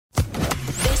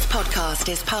podcast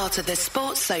is part of the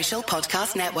Sports Social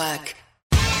Podcast Network.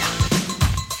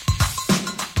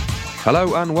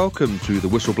 Hello and welcome to the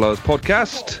Whistleblowers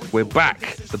Podcast. We're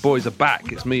back. The boys are back.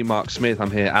 It's me, Mark Smith.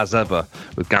 I'm here as ever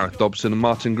with Gareth Dobson and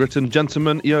Martin Gritton.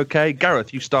 Gentlemen, you okay?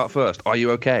 Gareth, you start first. Are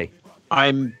you okay?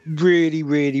 I'm really,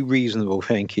 really reasonable,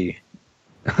 thank you.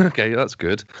 Okay, that's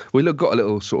good. We got a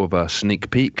little sort of a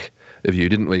sneak peek of you,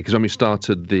 didn't we? Because when we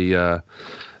started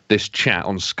this chat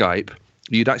on Skype,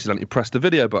 you'd accidentally pressed the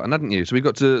video button, hadn't you? So we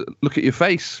got to look at your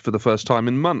face for the first time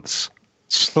in months.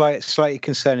 Slightly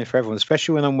concerning for everyone,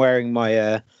 especially when I'm wearing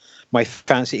my my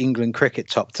fancy England cricket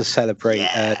top to celebrate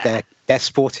their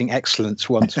sporting excellence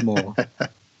once more.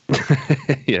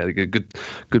 Yeah, good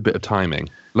bit of timing.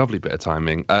 Lovely bit of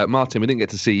timing. Martin, we didn't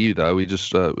get to see you though. We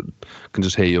just can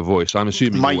just hear your voice. I'm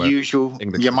assuming my usual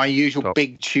top.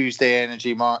 Big Tuesday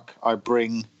energy, Mark. I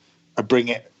bring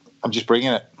it. I'm just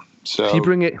bringing it. So you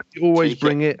bring it. You always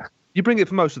bring it. You bring it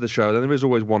for most of the show. Then there is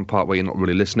always one part where you're not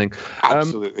really listening.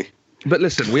 Absolutely. But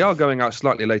listen, we are going out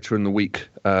slightly later in the week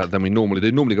than we normally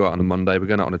do. Normally go out on a Monday. We're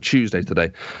going out on a Tuesday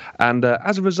today. And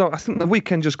as a result, I think the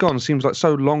weekend just gone seems like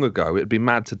so long ago. It'd be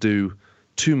mad to do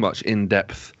too much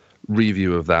in-depth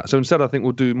review of that. So instead, I think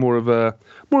we'll do more of a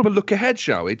look ahead,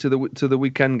 shall we, to the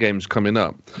weekend games coming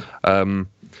up. And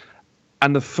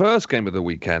the first game of the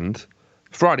weekend,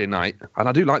 Friday night, and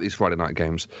I do like these Friday night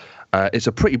games, it's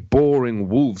a pretty boring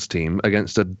Wolves team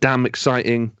against a damn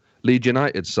exciting Leeds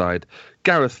United side.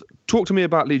 Gareth, talk to me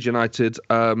about Leeds United.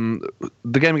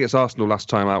 The game against Arsenal last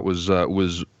time out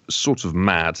was sort of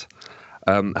mad.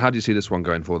 How do you see this one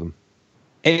going for them?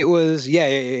 It was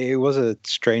a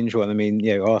strange one. I mean,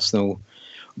 Arsenal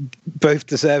both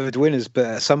deserved winners, but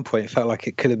at some point it felt like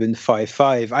it could have been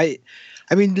 5-5.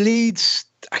 I mean, Leeds,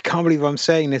 I can't believe I'm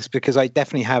saying this because I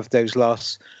definitely have those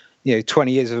last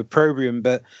 20 years of opprobrium,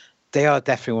 but they are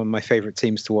definitely one of my favourite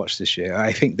teams to watch this year.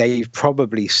 I think they've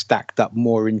probably stacked up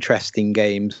more interesting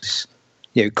games,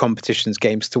 competitions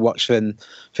games to watch than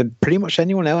pretty much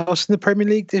anyone else in the Premier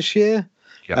League this year.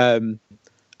 Yeah.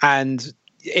 And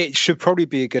it should probably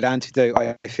be a good antidote,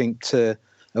 I think, to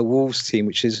a Wolves team,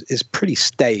 which is pretty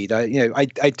staid.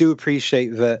 I do appreciate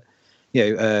that,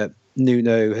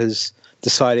 Nuno has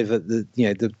decided that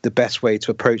the best way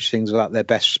to approach things without their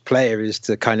best player is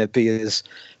to kind of be as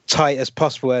tight as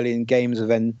possible early in games and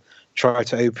then try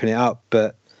to open it up.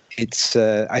 But it's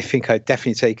I think I'd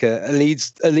definitely take a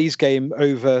Leeds game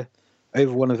over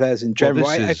one of theirs in general.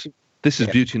 Well, this is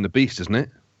Beauty and the Beast, isn't it?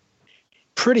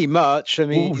 Pretty much. I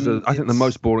mean, Wolves are, I think, the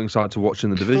most boring side to watch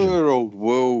in the division. Poor old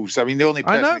Wolves. I mean, the only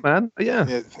I know, man. Yeah.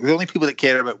 The only people that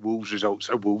care about Wolves results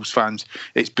are Wolves fans.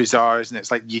 It's bizarre, isn't it?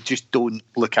 It's like you just don't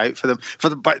look out for them.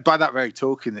 By that very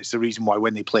token, it's the reason why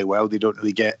when they play well, they don't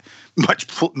really get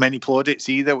many plaudits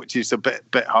either, which is a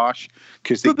bit harsh.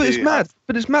 But it's mad.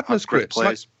 But it's madness, Chris.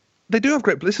 Like, they do have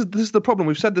great. This is the problem.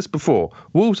 We've said this before.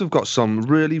 Wolves have got some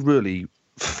really, really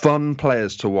fun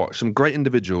players to watch, some great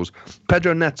individuals.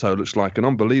 Pedro Neto looks like an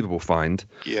unbelievable find.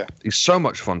 Yeah, he's so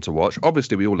much fun to watch.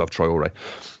 Obviously, we all love Traore.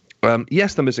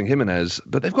 Yes, they're missing Jimenez,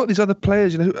 but they've got these other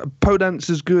players. Podence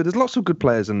is good. There's lots of good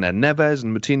players in there. Neves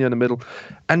and Moutinho in the middle,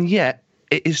 and yet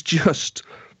it is just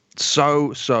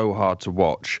so hard to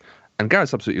watch. And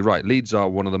Gareth's absolutely right. Leeds are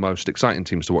one of the most exciting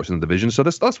teams to watch in the division. So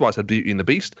that's why I said Beauty and the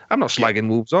Beast. I'm not slagging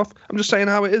Wolves off. I'm just saying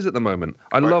how it is at the moment.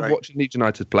 I love watching Leeds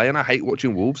United play, and I hate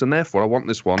watching Wolves, and therefore I want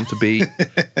this one to be,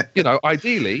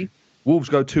 ideally, Wolves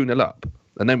go 2-0 up,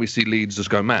 and then we see Leeds just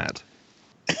go mad.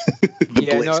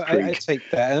 I take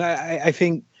that. And I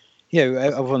think,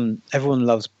 everyone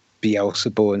loves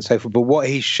Bielsa and so forth, but what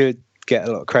he should get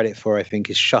a lot of credit for, I think,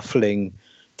 is shuffling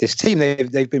this team.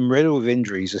 They've been riddled with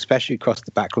injuries, especially across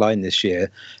the back line this year.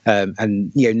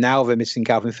 And now they're missing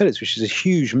Calvin Phillips, which is a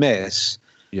huge miss.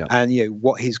 Yeah. And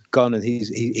what he's gone and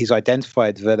he's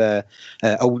identified that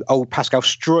old Pascal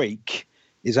Struijk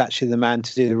is actually the man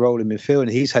to do the role in midfield, and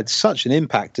he's had such an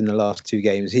impact in the last two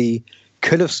games. He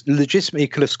could have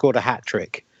scored a hat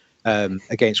trick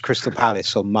against Crystal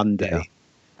Palace on Monday. Yeah.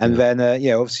 And then,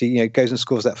 obviously, goes and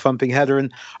scores that thumping header.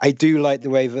 And I do like the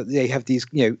way that they have these,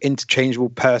 interchangeable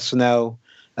personnel.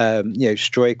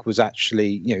 Struijk was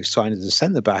actually, signed as a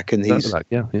centre back, and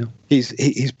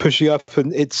he's pushing up,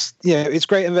 and it's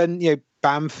great. And then,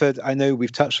 Bamford, I know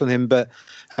we've touched on him, but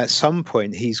at some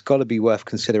point he's got to be worth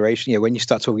consideration. When you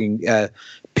start talking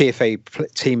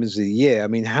PFA teams of the year, I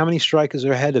mean, how many strikers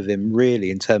are ahead of him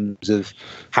really in terms of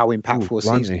how impactful a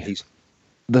season he's?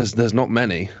 There's not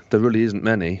many. There really isn't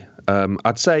many.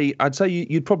 I'd say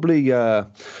you'd probably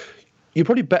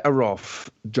better off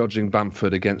judging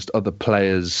Bamford against other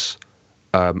players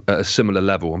at a similar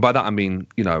level, and by that I mean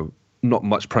not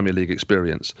much Premier League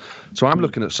experience. So I'm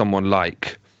looking at someone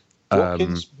like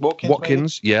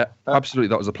Watkins, yeah, absolutely.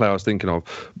 That was the player I was thinking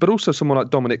of. But also someone like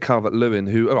Dominic Calvert-Lewin,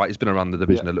 who, all right, he's been around the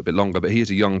division a little bit longer, but he is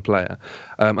a young player.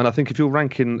 And I think if you're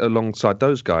ranking alongside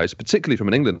those guys, particularly from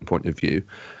an England point of view,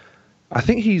 I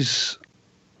think he's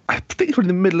in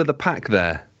the middle of the pack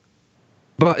there.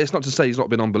 But it's not to say he's not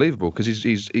been unbelievable, because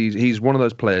he's one of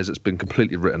those players that's been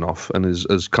completely written off and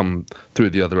has come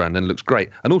through the other end and looks great.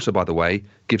 And also, by the way,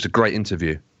 gives a great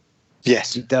interview.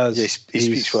 Yes, he does. Yes, he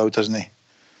speaks well, doesn't he?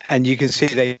 And you can see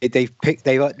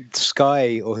they like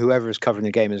Sky or whoever is covering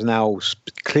the game has now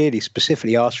clearly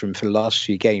specifically asked for him for the last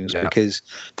few games because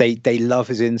they love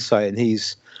his insight, and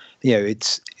he's,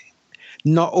 it's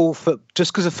not all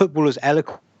just because a footballer is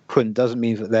eloquent doesn't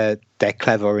mean that they're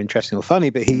clever or interesting or funny,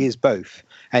 but he is both,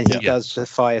 and he does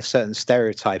defy a certain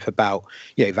stereotype about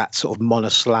that sort of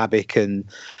monosyllabic and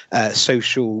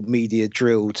social media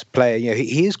drilled player.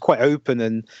 He is quite open,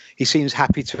 and he seems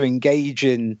happy to engage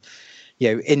in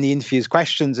the interview's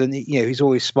questions, and he's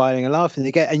always smiling and laughing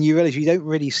again. And you realise you don't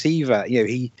really see that.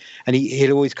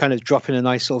 He'd always kind of drop in a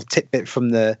nice sort of tidbit from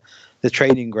the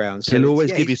training ground. So he'll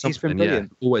always give you something.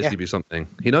 Give you something.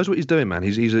 He knows what he's doing, man.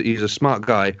 He's a smart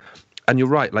guy. And you're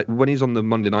right. Like when he's on the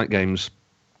Monday night games,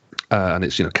 and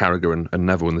it's Carragher and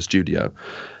Neville in the studio,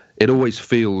 it always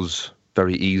feels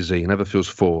very easy. It never feels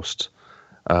forced.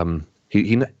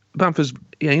 Bamford's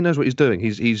he knows what he's doing.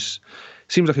 He's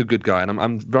seems like a good guy, and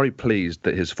I'm very pleased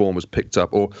that his form has picked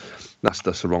up. Or that's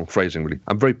the wrong phrasing, really.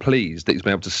 I'm very pleased that he's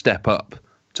been able to step up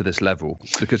to this level,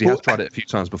 because he has tried it a few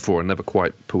times before and never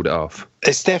quite pulled it off.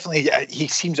 It's definitely, he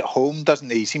seems at home, doesn't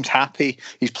he? He seems happy.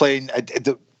 He's playing,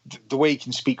 the way he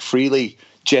can speak freely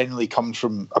generally comes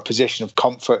from a position of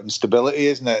comfort and stability,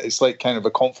 isn't it? It's like kind of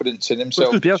a confidence in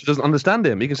himself. Well, Bielsa doesn't understand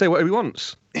him. He can say whatever he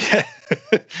wants. Yeah,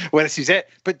 well, this is it.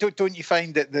 But don't you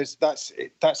find that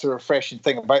that's a refreshing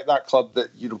thing about that club, that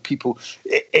people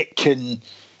it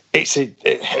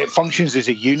functions as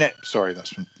a unit. Sorry,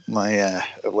 that's my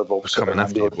Liverpool coming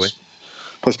after you, boy.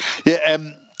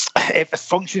 It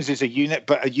functions as a unit,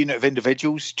 but a unit of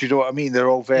individuals. Do you know what I mean? They're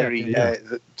all very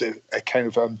kind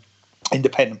of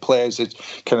independent players that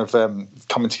kind of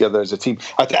coming together as a team.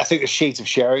 I think there's shades of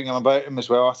Sheringham about him as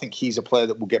well. I think he's a player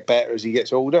that will get better as he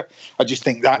gets older. I just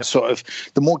think that sort of,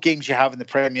 the more games you have in the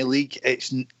Premier League,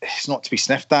 it's not to be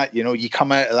sniffed at. You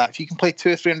come out of that. If you can play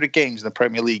 200 or 300 games in the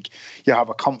Premier League, you have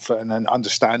a comfort and an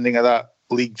understanding of that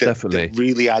league that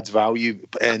really adds value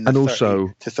in the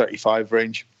 30 to 35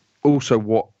 range. Also,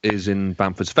 what is in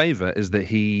Bamford's favour is that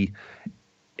he's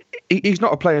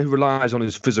not a player who relies on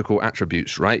his physical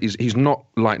attributes, right? He's not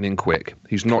lightning quick.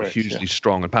 He's not hugely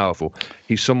strong and powerful.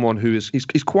 He's someone who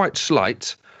he's quite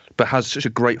slight, but has such a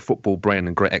great football brain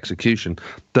and great execution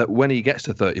that when he gets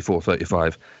to 34,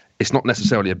 35, it's not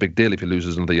necessarily a big deal if he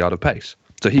loses another yard of pace.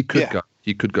 So he could go.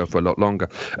 He could go for a lot longer.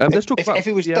 Let's talk about. If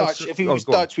he was Dutch, if he was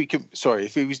Dutch, we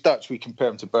compare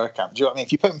him to Bergkamp. Do you know what I mean?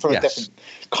 If you put him from a different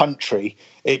country,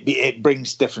 it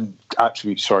brings different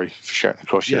attributes. Sorry for shouting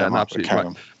across you. Yeah, absolutely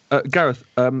right. Gareth,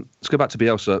 let's go back to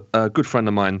Bielsa. A good friend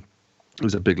of mine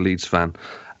who's a big Leeds fan,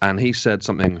 and he said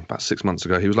something about 6 months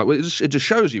ago. He was like, "Well, it just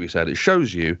shows you," he said, "it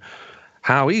shows you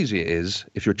how easy it is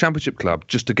if you're a Championship club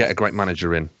just to get a great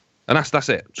manager in." And that's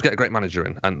it. Just get a great manager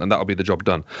in, and that'll be the job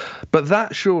done. But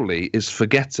that surely is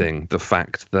forgetting the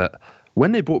fact that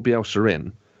when they brought Bielsa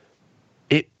in,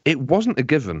 it wasn't a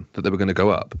given that they were going to go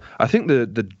up. I think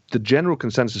the general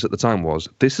consensus at the time was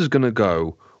this is going to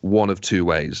go one of two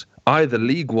ways: either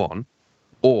League One,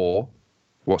 or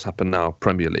what's happened now,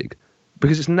 Premier League.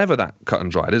 Because it's never that cut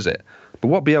and dried, is it? But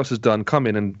what Bielsa's done, come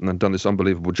in and done this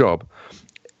unbelievable job.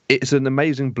 It's an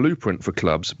amazing blueprint for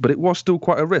clubs, but it was still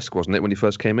quite a risk, wasn't it, when he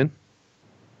first came in?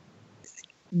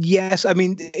 Yes, I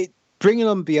mean, bringing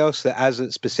on Bielsa as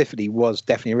it specifically was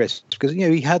definitely a risk, because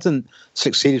he hadn't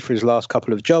succeeded for his last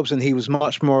couple of jobs, and he was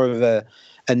much more of a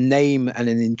name and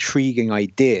an intriguing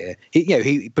idea.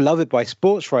 He beloved by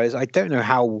sports writers. I don't know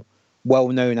how well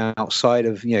known outside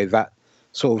of that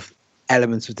sort of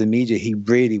element of the media he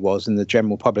really was in the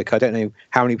general public. I don't know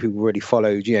how many people really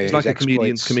followed. He's like a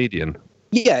comedian's comedian.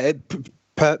 Yeah,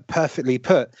 perfectly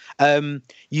put.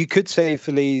 You could say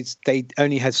for Leeds, they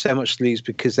only had so much to lose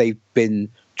because they've been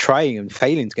trying and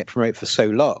failing to get promoted for so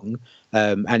long,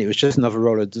 and it was just another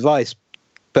roll of the dice.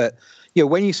 But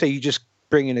when you say you just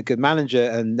bring in a good manager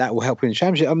and that will help in the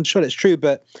Championship, I'm sure that's true.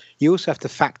 But you also have to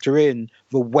factor in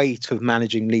the weight of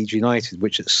managing Leeds United,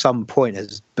 which at some point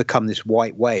has become this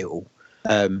white whale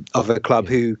of a club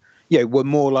who were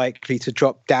more likely to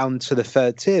drop down to the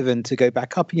third tier than to go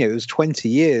back up. It was 20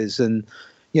 years and,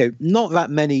 not that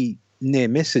many near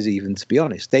misses even, to be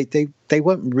honest. They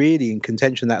weren't really in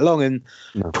contention that long. And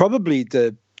probably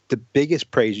the the biggest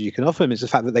praise you can offer him is the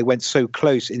fact that they went so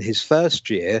close in his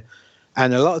first year.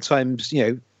 And a lot of times,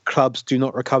 clubs do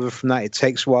not recover from that. It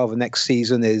takes a while. The next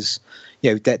season is,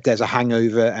 there's a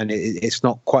hangover and it's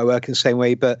not quite working the same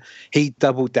way. But he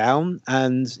doubled down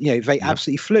and, they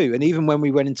absolutely flew. And even when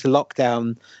we went into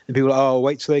lockdown and people were like, oh,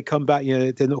 wait till they come back,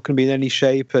 they're not going to be in any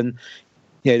shape. And,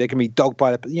 they're going to be dogged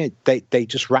by it. But, they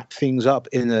just wrap things up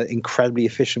in an incredibly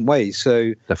efficient way.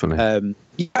 So, definitely.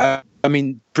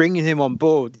 Bringing him on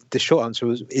board, the short answer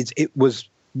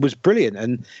was brilliant.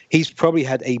 And he's probably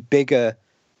had a bigger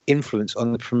influence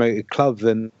on the promoted club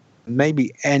than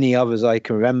maybe any others I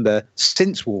can remember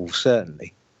since Wolves,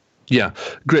 certainly. Yeah.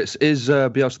 Grits, is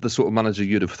Bielsa the sort of manager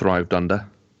you'd have thrived under?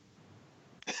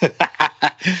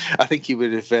 I think he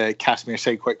would have cast me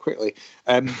aside quite quickly.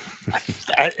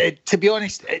 To be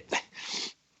honest,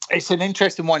 it's an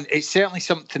interesting one. It's certainly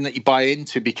something that you buy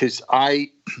into because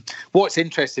what's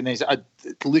interesting is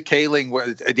Luke Ayling,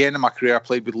 at the end of my career, I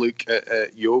played with Luke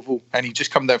at Yeovil, and he'd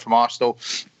just come down from Arsenal.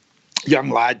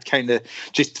 Young lad, kind of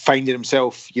just finding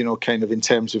himself, kind of in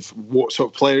terms of what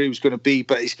sort of player he was going to be.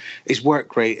 But his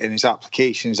work rate and his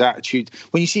application, his attitude.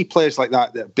 When you see players like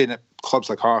that have been at clubs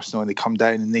like Arsenal and they come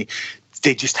down and they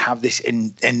just have this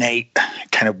innate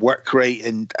kind of work rate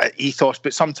and ethos,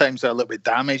 but sometimes they're a little bit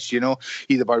damaged,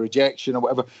 either by rejection or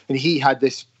whatever. And he had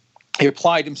this. He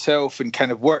applied himself and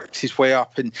kind of worked his way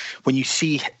up. And when you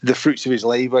see the fruits of his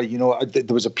labour, there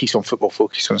was a piece on Football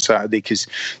Focus on Saturday because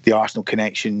the Arsenal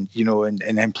connection, and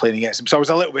then playing against him. So I was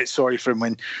a little bit sorry for him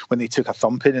when they took a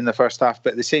thumping in the first half.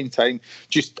 But at the same time,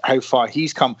 just how far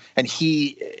he's come. And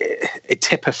it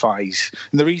typifies,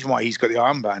 and the reason why he's got the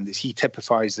armband is he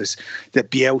typifies the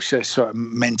Bielsa sort of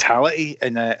mentality.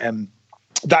 And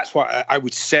that's why I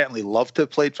would certainly love to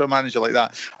have played for a manager like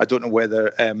that. I don't know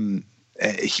whether...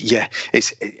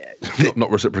 it's not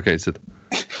reciprocated.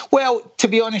 Well, to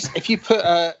be honest, if you put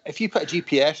a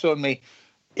GPS on me,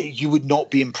 you would not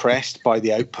be impressed by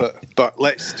the output. But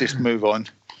let's just move on.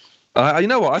 You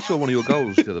know what? I saw one of your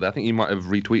goals the other day. I think you might have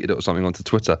retweeted it or something onto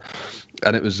Twitter,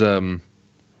 and it was I'm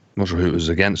not sure who it was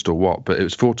against or what, but it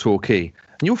was for Torquay.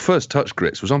 And your first touch,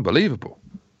 Grits, was unbelievable.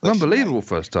 Unbelievable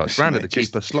first touch. Rounded the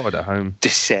keeper, slotted at home.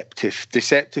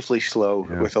 Deceptively slow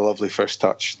with a lovely first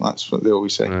touch. That's what they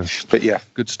always say. Yeah. But yeah.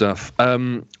 Good stuff.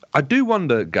 I do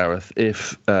wonder, Gareth,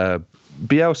 if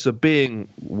Bielsa, being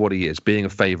what he is, being a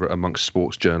favourite amongst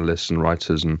sports journalists and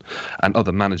writers and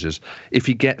other managers, if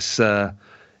he gets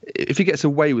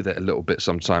away with it a little bit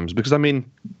sometimes, because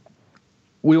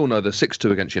we all know the 6-2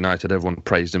 against United, everyone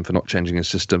praised him for not changing his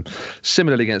system.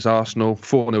 Similarly against Arsenal,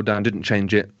 4-0 down, didn't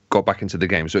change it, got back into the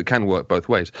game. So it can work both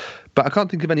ways. But I can't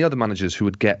think of any other managers who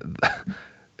would get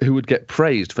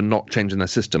praised for not changing their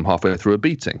system halfway through a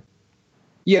beating.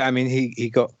 Yeah,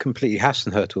 he got completely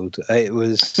Hasenhüttled. It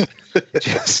was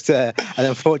just an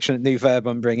unfortunate new verb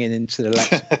I'm bringing into the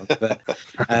lexicon. But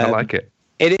I like it.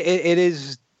 It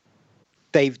is.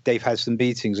 They've had some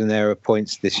beatings, and there are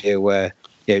points this year where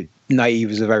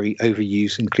naive is a very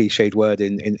overused and cliched word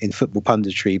in football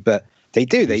punditry, but they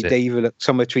do. They either look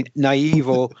somewhere between naive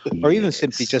or even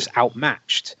simply just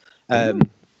outmatched. But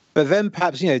then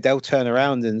perhaps they'll turn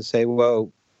around and say,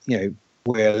 well,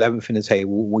 we're 11th in the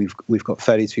table. We've got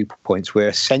 32 points. We're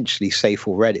essentially safe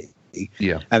already.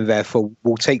 Yeah, and therefore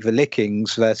we'll take the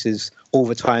lickings versus all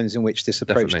the times in which this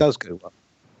approach does go well.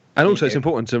 And also, it's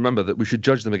important to remember that we should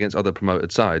judge them against other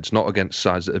promoted sides, not against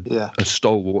sides that are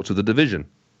stalwarts of the division.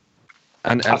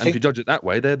 And if you judge it that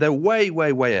way, they're way,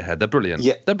 way, way ahead. They're brilliant.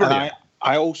 Yeah, they're brilliant.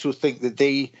 I also think that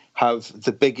they have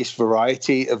the biggest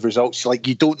variety of results. Like,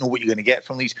 you don't know what you're going to get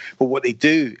from these, but what they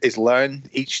do is learn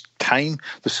each time.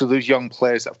 So those young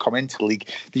players that have come into the league,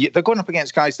 they're going up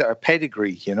against guys that are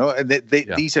pedigree, and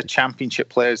these are championship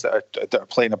players that are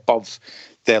playing above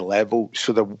their level.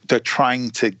 So they're trying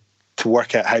to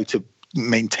work out how to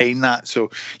maintain that.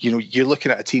 So you're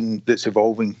looking at a team that's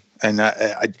evolving. And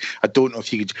I don't know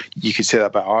if you could say that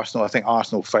about Arsenal. I think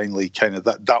Arsenal finally kind of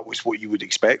that was what you would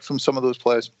expect from some of those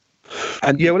players.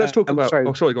 And let's talk about.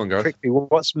 Sorry, go on, Gareth. Quickly,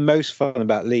 what's most fun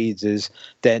about Leeds is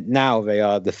that now they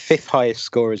are the 5th highest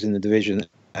scorers in the division,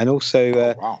 and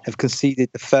also have conceded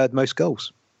the 3rd most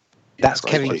goals. That's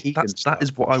Kevin Keegan. That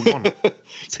is what I want.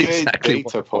 That's exactly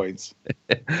data points.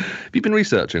 Have you been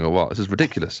researching or what? This is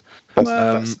ridiculous.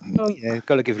 Got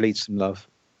to give Leeds some love.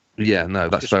 Yeah, no,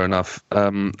 that's fair enough.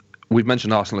 We've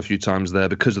mentioned Arsenal a few times there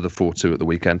because of the 4-2 at the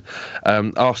weekend.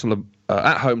 Arsenal are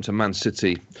at home to Man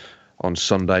City on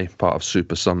Sunday, part of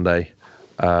Super Sunday.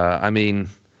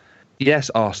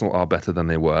 Yes, Arsenal are better than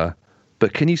they were,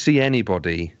 but can you see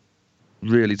anybody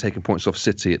really taking points off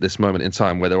City at this moment in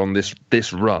time, where they're on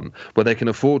this run, where they can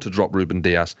afford to drop Ruben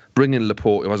Dias, bring in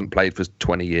Laporte, who hasn't played for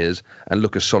 20 years, and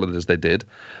look as solid as they did.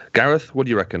 Gareth, what do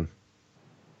you reckon?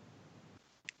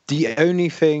 The only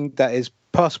thing that is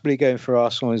possibly going for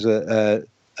Arsenal is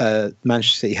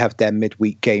Manchester City have their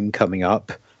midweek game coming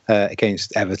up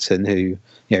against Everton, who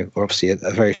are obviously a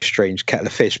very strange kettle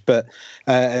of fish. But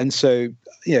and so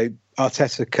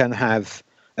Arteta can have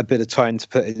a bit of time to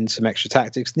put in some extra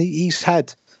tactics. And he's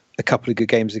had a couple of good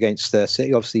games against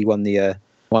City. Obviously, he won the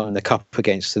cup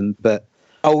against them, but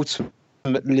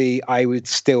ultimately, I would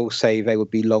still say they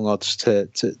would be long odds to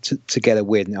get a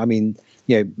win. I mean,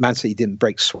 Man City didn't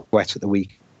break sweat at the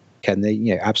weekend.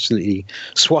 They absolutely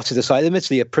swatted aside.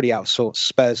 Admittedly, a pretty outsourced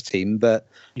Spurs team, but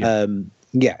they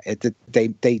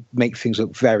make things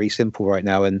look very simple right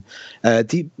now. And I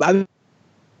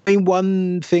mean,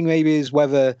 one thing maybe is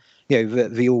whether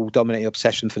the all-dominating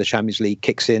obsession for the Champions League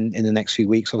kicks in the next few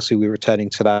weeks. Obviously, we're returning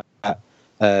to that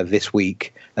this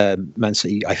week. Man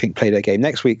City, I think, play their game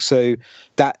next week, so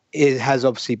that has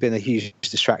obviously been a huge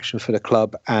distraction for the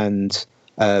club, and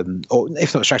or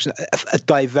if not distraction, a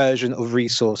diversion of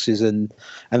resources and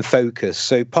focus.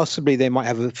 So possibly they might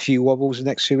have a few wobbles the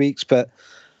next few weeks, but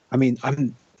I mean,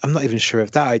 I'm not even sure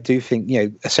of that. I do think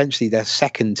essentially their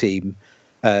second team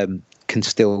can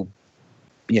still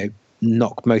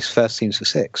knock most first teams for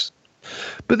 6.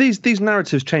 But these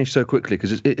narratives change so quickly,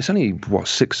 because it's only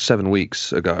 6-7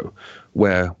 weeks ago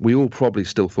where we all probably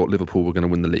still thought Liverpool were going to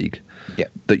win the league. Yeah.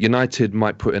 That United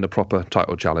might put in a proper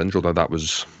title challenge, although that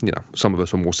was, some of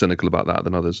us were more cynical about that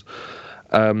than others.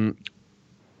 And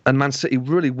Man City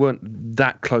really weren't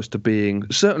that close to being,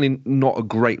 certainly not a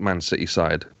great Man City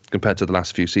side compared to the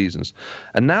last few seasons.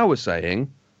 And now we're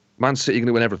saying Man City are going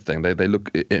to win everything. They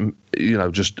look,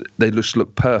 they just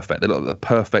look perfect. They look like the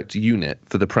perfect unit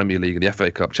for the Premier League and the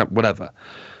FA Cup, whatever.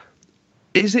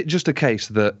 Is it just a case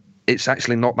that it's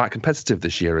actually not that competitive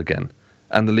this year again,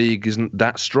 and the league isn't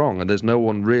that strong, and there's no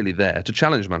one really there to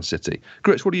challenge Man City?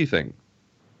 Grits, what do you think?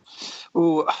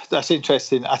 Oh, that's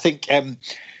interesting. I think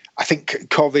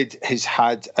COVID has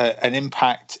had an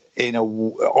impact in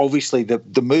obviously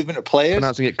the movement of players.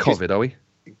 Pronouncing it COVID, are we?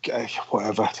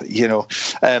 Whatever,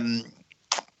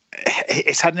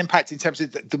 it's had an impact in terms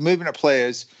of the movement of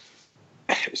players.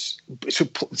 So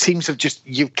teams have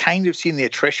you've kind of seen the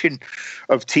attrition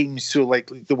of teams. So like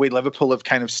the way Liverpool have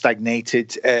kind of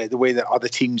stagnated, the way that other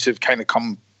teams have kind of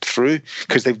come through,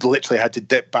 because they've literally had to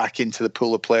dip back into the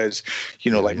pool of players,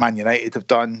 like Man United have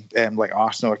done, like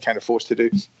Arsenal are kind of forced to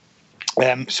do.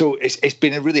 So it's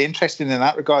been really interesting in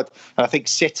that regard. And I think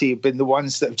City have been the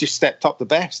ones that have just stepped up the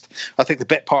best. I think the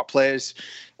bit part players,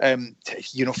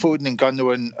 Foden and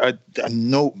Gundogan are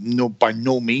by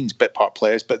no means bit part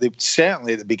players, but they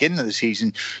certainly at the beginning of the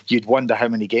season, you'd wonder how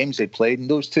many games they'd played. And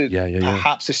those two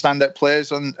perhaps the standout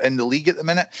players in the league at the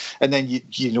minute. And then you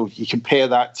compare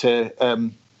that to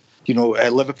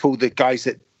Liverpool, the guys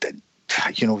that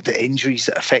the injuries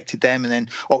that affected them, and then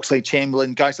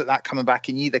Oxlade-Chamberlain, guys like that coming back,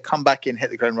 and you either come back in, hit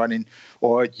the ground running,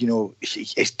 or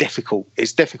it's difficult.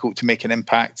 It's difficult to make an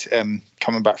impact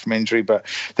coming back from injury. But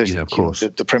there's, of course,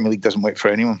 the Premier League doesn't work for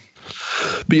anyone.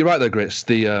 But you're right, though, Grits.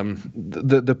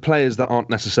 The players that aren't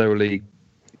necessarily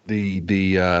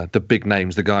the big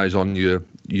names, the guys on your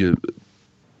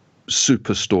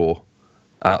superstore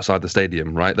outside the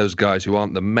stadium, right? Those guys who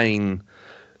aren't the main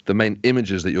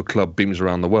images that your club beams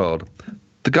around the world.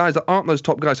 The guys that aren't those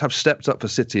top guys have stepped up for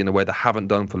City in a way they haven't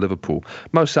done for Liverpool.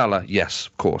 Mo Salah, yes,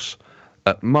 of course.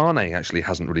 Mane actually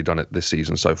hasn't really done it this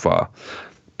season so far.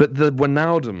 But the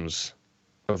Wijnaldums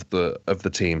of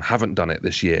the team haven't done it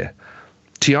this year.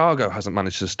 Thiago hasn't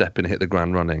managed to step in and hit the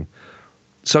ground running.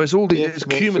 So it's all it's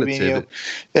cumulative.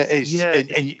 It is. Yeah.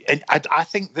 And I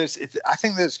think there's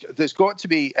got to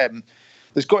be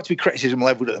there's got to be criticism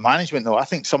levelled at the management, though. I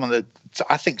think some of that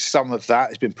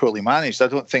has been poorly managed. I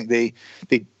don't think they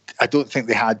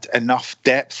had enough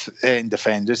depth in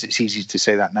defenders. It's easy to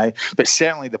say that now, but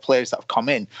certainly the players that have come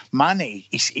in, Mane,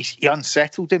 he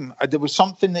unsettled him. There was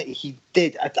something that he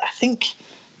did. I think.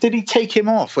 Did he take him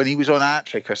off when he was on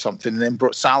hat-trick or something, and then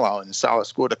brought Salah on, and Salah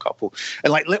scored a couple?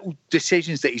 And like little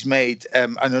decisions that he's made,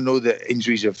 and I know that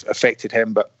injuries have affected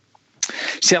him, but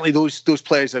certainly those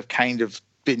players have kind of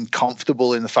been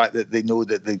comfortable in the fact that they know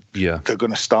that they're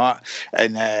going to start,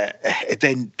 and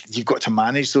then you've got to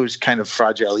manage those kind of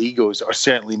fragile egos, or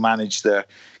certainly manage the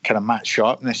kind of match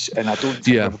sharpness. And I don't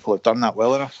think Liverpool have done that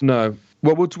well enough. No.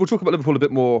 Well, we'll talk about Liverpool a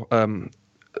bit more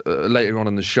later on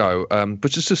in the show, but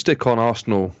just to stick on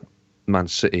Arsenal, Man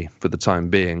City for the time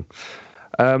being.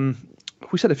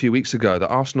 We said a few weeks ago that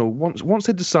Arsenal, once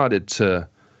they decided to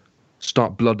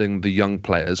start blooding the young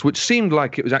players, which seemed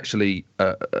like it was actually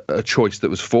a choice that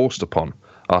was forced upon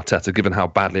Arteta, given how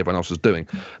badly everyone else was doing.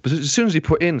 But as soon as he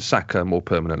put in Saka more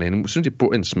permanently, and as soon as he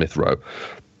put in Smith Rowe,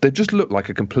 they just looked like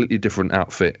a completely different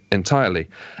outfit entirely.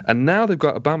 And now they've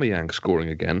got Aubameyang scoring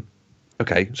again.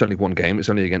 Okay, it's only one game. It's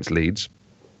only against Leeds.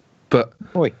 But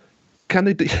can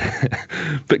they do?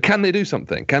 But can they do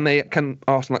something? Can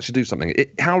Arsenal actually do something?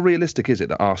 How realistic is it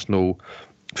that Arsenal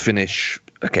finish?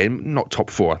 Okay, not top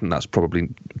 4. I think that's probably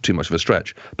too much of a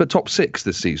stretch. But top 6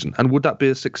 this season, and would that be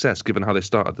a success given how they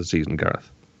started the season, Gareth?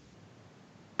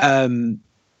 At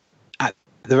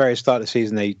the very start of the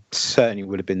season, they certainly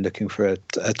would have been looking for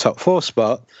a top 4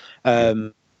 spot.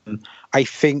 I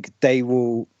think they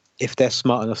will. If they're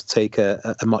smart enough to take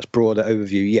a much broader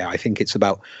overview, I think it's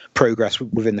about progress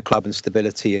within the club and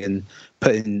stability and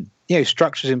putting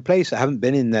structures in place that haven't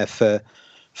been in there for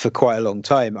quite a long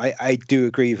time. I do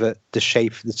agree that the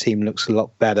shape of the team looks a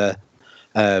lot better.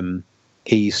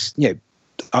 He's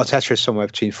Arteta is somewhere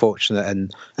between fortunate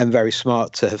and very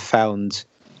smart to have found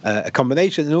a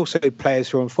combination, and also players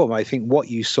who are on form. I think what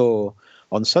you saw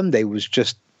on Sunday was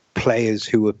just players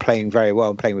who were playing very well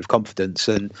and playing with confidence,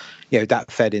 and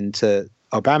that fed into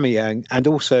Aubameyang, and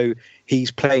also he's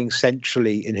playing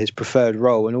centrally in his preferred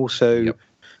role, and also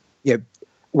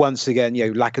once again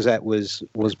Lacazette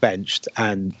was benched,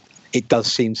 and it does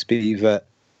seem to be that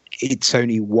it's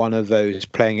only one of those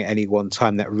playing at any one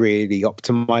time that really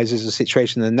optimizes the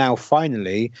situation. And now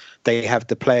finally they have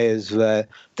the players that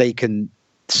they can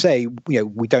say,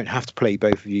 we don't have to play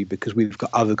both of you because we've got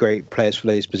other great players for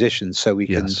those positions, so we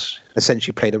can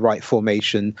essentially play the right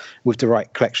formation with the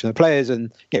right collection of players.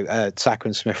 And Saka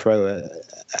and Smith Rowe are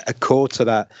a core to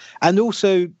that. And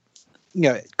also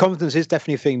confidence is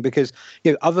definitely a thing, because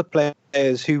other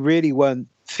players who really weren't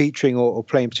featuring or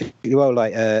playing particularly well,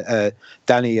 like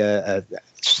Danny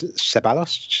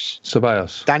Ceballos,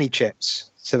 Danny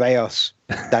Chips, Ceballos,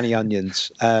 Danny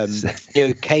Onions,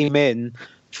 came in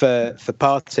for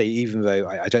Partey, even though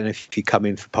I don't know if he come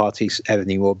in for Partey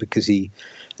anymore because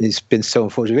he's been so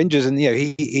unfortunate with injuries, and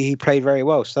he played very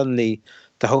well. Suddenly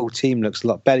the whole team looks a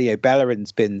lot better.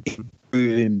 Bellerin's been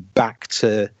moving back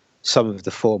to some of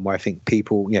the form where I think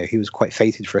people, he was quite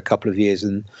fated for a couple of years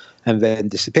and then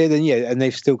disappeared, and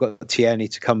they've still got Tierney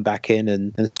to come back in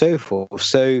and so forth.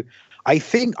 So I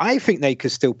think they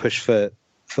could still push for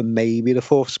maybe the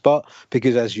 4th spot,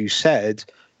 because as you said,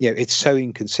 it's so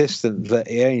inconsistent that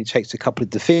it only takes a couple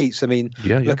of defeats. I mean,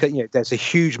 look at there's a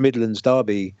huge Midlands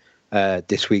derby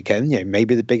this weekend.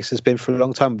 Maybe the biggest has been for a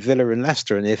long time, Villa and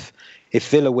Leicester. And if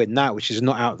Villa win that, which is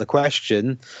not out of the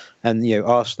question, and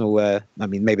Arsenal,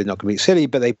 maybe not going to be silly,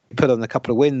 but they put on a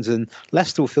couple of wins, and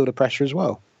Leicester will feel the pressure as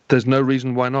well. There's no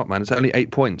reason why not, man. It's only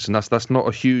 8 points, and that's not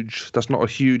a huge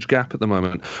gap at the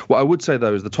moment. What I would say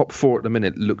though is the top 4 at the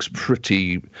minute looks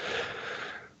pretty.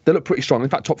 They look pretty strong. In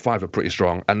fact, top 5 are pretty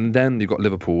strong. And then you've got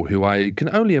Liverpool, who I can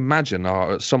only imagine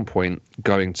are at some point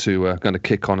going to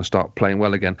kick on and start playing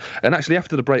well again. And actually,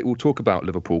 after the break, we'll talk about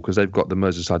Liverpool because they've got the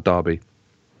Merseyside derby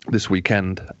this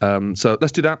weekend. So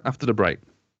let's do that after the break.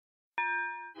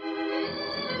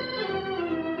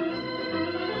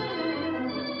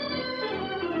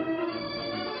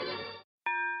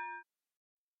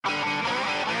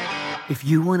 If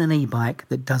you want an e-bike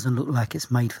that doesn't look like it's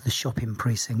made for the shopping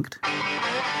precinct,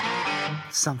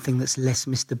 something that's less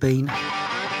Mr. Bean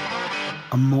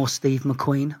and more Steve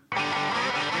McQueen,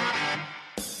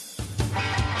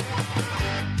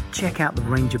 check out the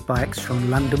range of bikes from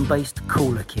London-based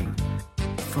Cooler King.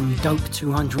 From dope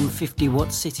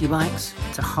 250-watt city bikes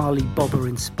to Harley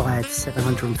Bobber-inspired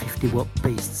 750-watt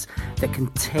beasts that can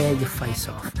tear your face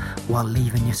off while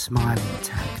leaving your smile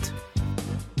intact.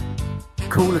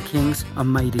 Cooler Kings are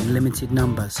made in limited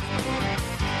numbers,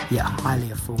 yet highly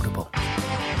affordable.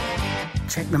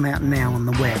 Check them out now on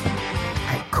the web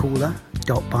at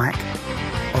cooler.bike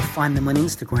or find them on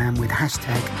Instagram with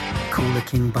hashtag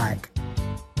CoolerKingBike.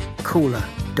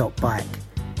 Cooler.bike.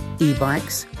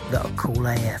 E-bikes that are cool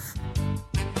AF.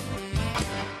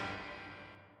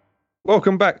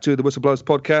 Welcome back to the Whistleblowers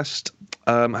podcast.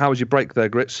 How was your break there,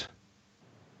 Grits?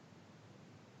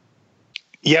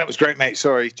 Yeah, it was great, mate.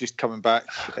 Sorry, just coming back.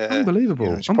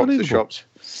 Unbelievable. Unbelievable.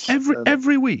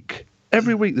 Every week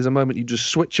there's a moment you just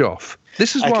switch off.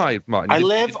 This is why, Martin, I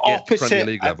live opposite Premier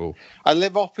League level. I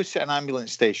live opposite an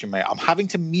ambulance station, mate. I'm having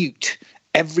to mute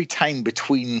every time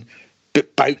between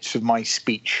bouts of my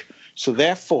speech. So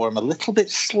therefore, I'm a little bit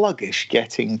sluggish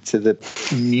getting to the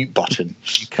mute button.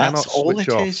 You cannot That's all switch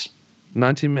it off. is.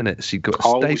 90 minutes. You've got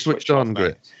to stay switched on,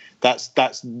 Grit. That's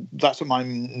what my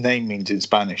name means in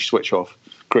Spanish. Switch off,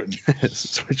 Gritton.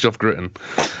 Switch off, Gritton.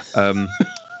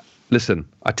 Listen,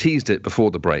 I teased it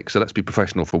before the break, so let's be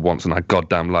professional for once on our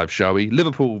goddamn live showy.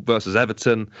 Liverpool versus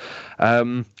Everton. I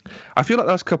feel like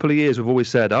the last couple of years we've always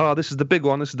said, this is the big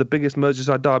one, this is the biggest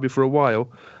Merseyside derby for a while.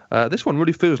 This one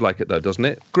really feels like it, though, doesn't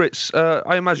it? Grits,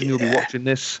 I imagine you'll be watching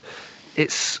this.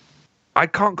 I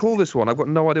can't call this one. I've got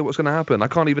no idea what's going to happen. I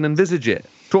can't even envisage it.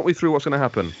 Talk me through what's going to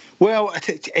happen. Well,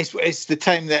 it's the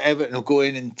time that Everton will go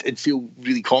in and feel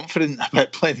really confident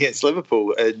about playing against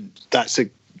Liverpool, and that's a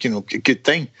good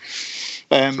thing.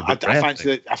 I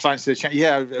fancy the chance.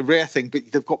 Yeah, a rare thing.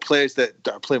 But they've got players that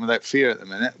are playing without fear at the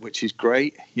minute, which is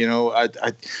great.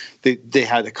 They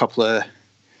had a couple of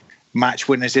match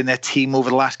winners in their team over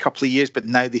the last couple of years, but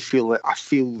now they feel I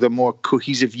feel they're more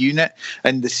cohesive unit,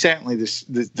 and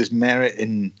there's merit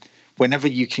in whenever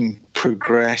you can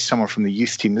progress someone from the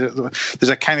youth team.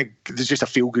 There's just a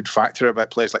feel good factor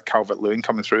about players like Calvert-Lewin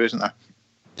coming through, isn't there?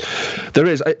 There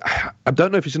is. I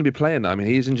don't know if he's going to be playing now. I mean,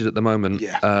 he is injured at the moment.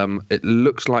 Yeah. It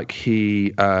looks like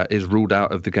he is ruled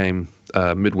out of the game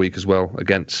midweek as well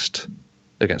against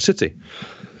City.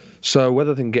 So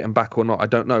whether they can get him back or not, I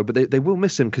don't know. But they will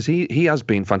miss him because he has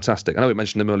been fantastic. I know we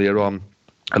mentioned him earlier on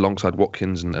alongside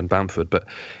Watkins and Bamford, but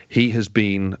he has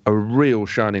been a real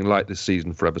shining light this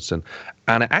season for Everton.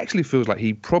 And it actually feels like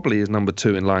he probably is number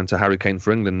 2 in line to Harry Kane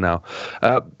for England now.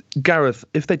 Gareth,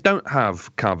 if they don't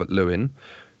have Calvert-Lewin,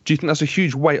 do you think that's a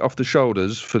huge weight off the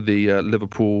shoulders for the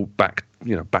Liverpool back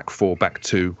 4, back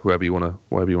 2, whoever you want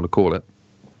to call it?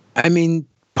 I mean,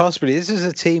 possibly. This is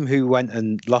a team who went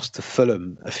and lost to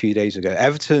Fulham a few days ago.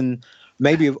 Everton,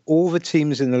 maybe of all the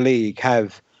teams in the league,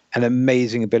 have an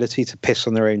amazing ability to piss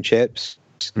on their own chips.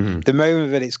 Mm-hmm. The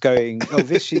moment that it's going,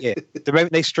 this year, the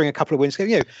moment they string a couple of wins,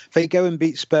 they go and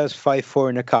beat Spurs 5-4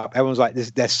 in the cup. Everyone's like,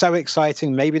 they're so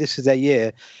exciting. Maybe this is their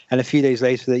year. And a few days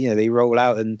later, they roll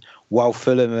out, and while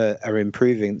Fulham are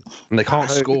improving, and they can't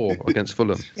score against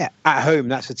Fulham. Yeah, at home,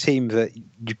 that's a team that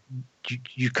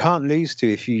you can't lose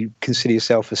to if you consider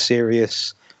yourself a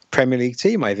serious Premier League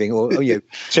team, I think, or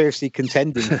seriously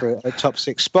contending for a top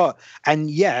 6 spot. And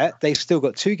yet they've still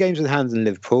got 2 games in hand in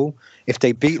Liverpool. If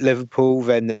they beat Liverpool,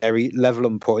 then they're level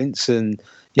on points, and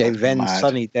then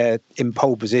suddenly they're in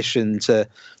pole position to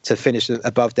finish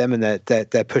above them, and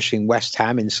they're pushing West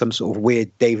Ham in some sort of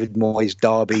weird David Moyes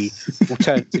derby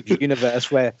alternative universe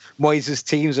where Moyes'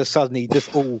 teams are suddenly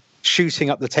just all shooting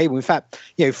up the table. In fact,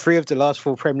 3 of the last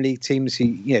 4 Premier League teams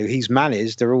he's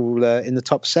managed, they're all in the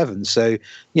top 7. So,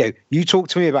 you talk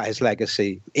to me about his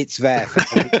legacy. It's there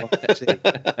for everyone to see.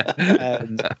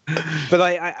 But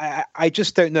I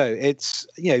just don't know. It's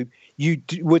you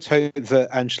would hope that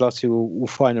Ancelotti will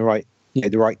find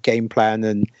the right game plan,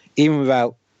 and even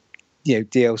without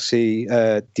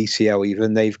DCL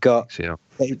even, they've got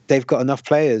enough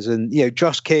players, and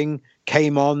Josh King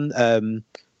came on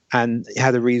and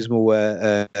had a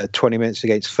reasonable 20 minutes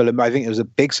against Fulham. I think it was a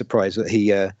big surprise that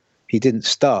he didn't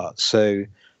start. So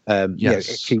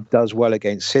if he does well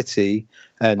against City,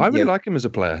 and I really like him as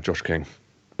a player, Josh King.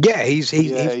 Yeah, he's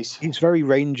very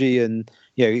rangy, and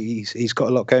he's got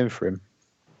a lot going for him.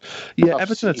 Yeah,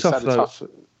 Everton are tough though.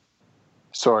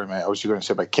 Sorry, mate. I was just going to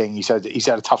say about King. He's had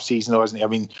a tough season, though, hasn't he? I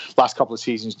mean, last couple of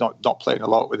seasons not playing a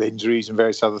lot with injuries and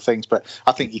various other things. But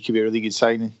I think he could be a really good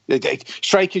signing.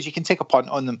 Strikers, you can take a punt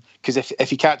on them, because if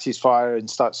he catches fire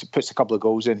and puts a couple of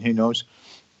goals in, who knows?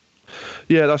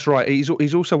 Yeah, that's right. He's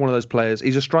also one of those players.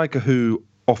 He's a striker who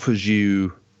offers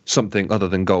you something other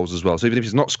than goals as well. So even if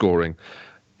he's not scoring,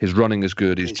 his running is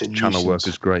good. His channel work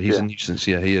is great. He's a nuisance.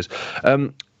 Yeah, he is.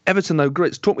 Everton, though,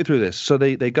 Grits, talk me through this. So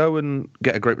they go and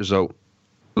get a great result.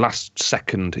 Last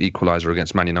second equaliser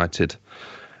against Man United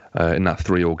in that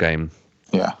 3-3 game.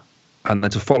 Yeah. And then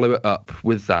to follow it up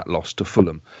with that loss to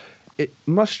Fulham. It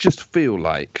must just feel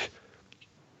like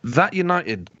that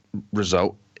United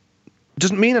result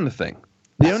doesn't mean anything.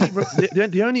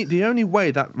 The only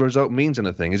way that result means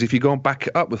anything is if you go and back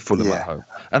it up with Fulham at home.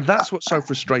 And that's what's so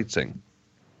frustrating.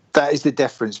 That is the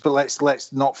difference. But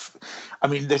let's not. I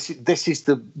mean, this is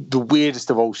the weirdest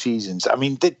of all seasons. I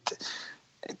mean,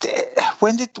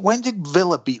 when did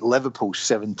Villa beat Liverpool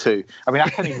 7-2? I mean, I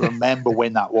can't even remember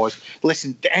when that was.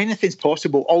 Listen, anything's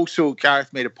possible. Also,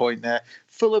 Gareth made a point there.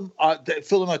 Fulham are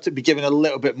to be given a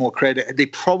little bit more credit. They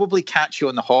probably catch you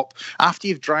on the hop. After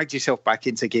you've dragged yourself back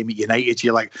into a game at United,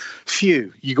 you're like,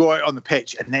 phew, you go out on the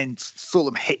pitch and then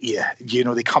Fulham hit you.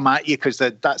 They come at you because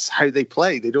that's how they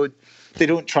play. They don't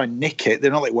try and nick it.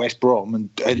 They're not like West Brom and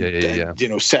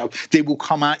they will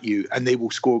come at you and they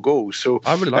will score goals. So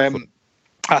I really like them.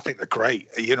 I think they're great,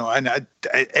 and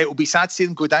it will be sad to see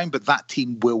them go down, but that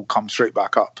team will come straight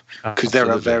back up because they're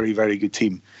a very, very good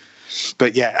team.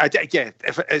 But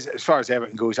as far as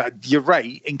Everton goes, you're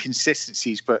right,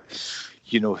 inconsistencies, but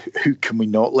who can we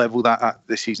not level that at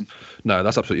this season? No,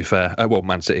 that's absolutely fair. Well,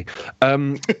 Man City.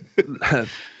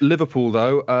 Liverpool,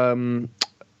 though,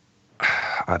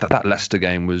 that Leicester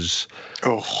game was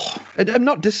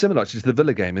not dissimilar to the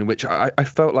Villa game, in which I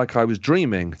felt like I was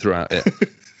dreaming throughout it.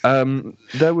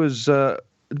 There was,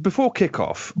 before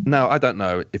kickoff, now I don't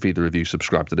know if either of you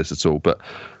subscribe to this at all, but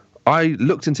I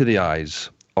looked into the eyes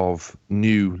of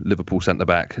new Liverpool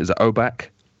centre-back. Is that Oblak?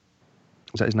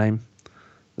 Is that his name?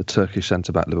 The Turkish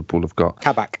centre-back Liverpool have got.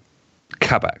 Kabak,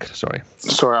 sorry.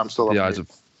 Sorry, I'm still the eyes of.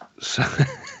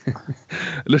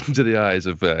 Listen to the eyes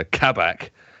of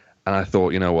Kabak, and I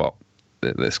thought, you know what,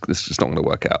 this is not going to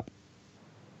work out.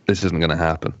 This isn't going to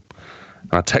happen.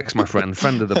 And I text my friend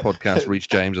of the podcast, Reece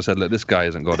James. I said, look, this guy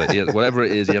hasn't got it. Whatever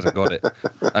it is, he hasn't got it.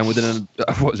 And within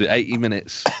 80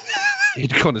 minutes,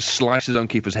 he'd kind of sliced his own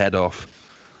keeper's head off.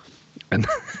 And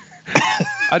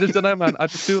I just don't know, man. I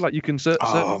just feel like you can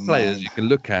certain players you can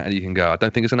look at and you can go, I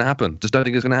don't think it's going to happen. Just don't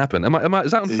think it's going to happen.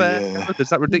 Is that unfair? Yeah. Is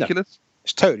that ridiculous? No,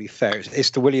 it's totally fair.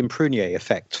 It's the William Prunier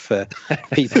effect for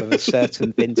people of a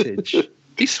certain vintage.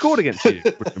 He scored against you,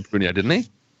 William Prunier, didn't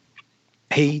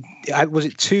he? Was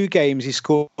it 2 games? He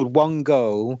scored 1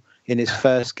 goal in his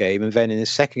first game, and then in his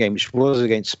second game, which was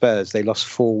against Spurs, they lost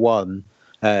 4-1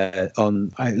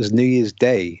 on it was New Year's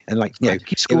Day, and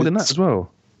he scored in that as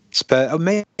well. Spurs,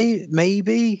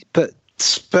 maybe, but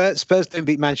Spurs don't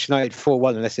beat Manchester United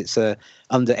 4-1 unless it's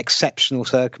under exceptional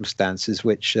circumstances,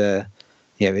 which it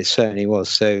certainly was.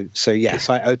 So yes,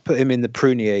 I would put him in the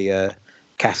Prunier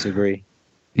category.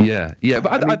 Yeah,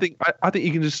 but I think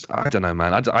you can just, I don't know,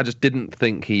 man. I just didn't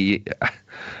think he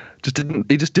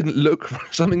didn't look,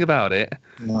 something about it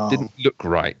didn't look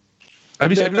right. Have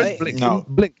you seen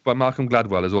Blink by Malcolm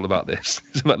Gladwell is all about this.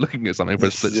 It's about looking at something for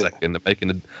a split second and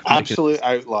making an absolute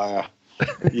outlier.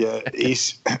 Yeah,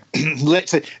 he's let's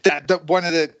say that one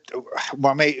of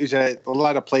my mate who's a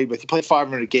lad I played with. He played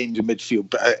 500 games in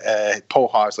midfield. Paul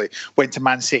Harsley went to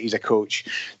Man City as a coach.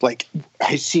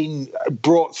 Has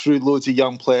brought through loads of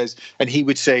young players, and he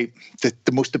would say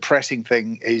the most depressing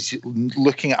thing is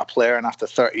looking at a player and after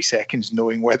 30 seconds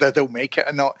knowing whether they'll make it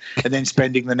or not, and then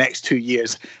spending the next 2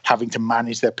 years having to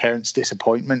manage their parents'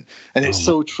 disappointment. And it's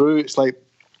so true. It's like,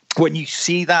 when you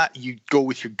see that, you go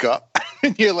with your gut,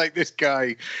 and you're like, this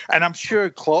guy. And I'm sure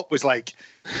Klopp was like,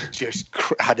 just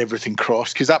had everything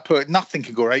crossed, because nothing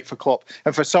can go right for Klopp.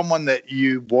 And for someone that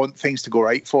you want things to go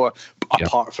right for,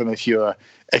 apart from if you're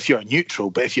a neutral,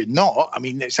 but if you're not, I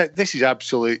mean, this is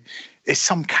absolute. It's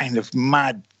some kind of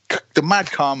mad. The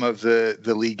mad calm of the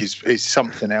league is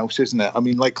something else, isn't it? I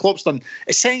mean, Klopp's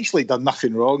essentially done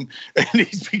nothing wrong, and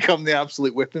he's become the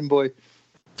absolute whipping boy.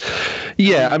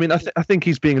 Yeah, I mean, I think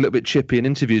he's being a little bit chippy in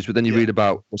interviews, but then you read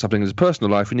about what's happening in his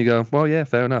personal life, and you go, well, yeah,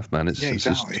 fair enough, man.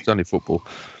 It's only football.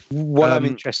 What I'm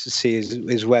interested to see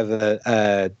is whether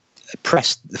the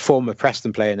former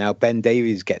Preston player now, Ben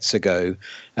Davies, gets a go.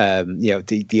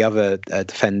 The other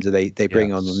defender they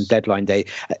bring on deadline day.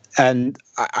 And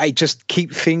I just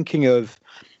keep thinking of,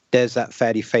 there's that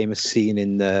fairly famous scene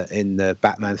in the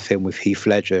Batman film with Heath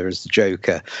Ledger as the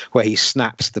Joker, where he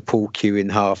snaps the pool cue in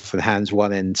half and hands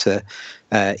one end to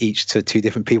each to 2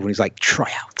 different people, and he's like,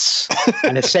 tryouts.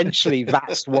 And essentially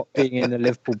that's what being in the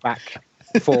Liverpool back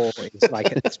 4 is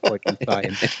like at this point in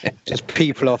time. Just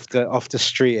people off the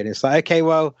street, and it's like, okay,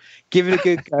 well, give it a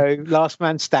good go. Last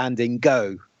man standing,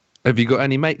 go. Have you got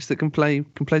any mates that can play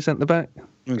centre back?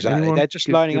 Exactly. Anyone? They're just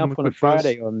lining up on a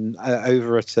Friday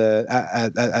over at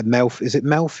is it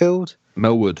Melfield?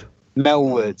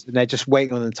 Melwood, and they're just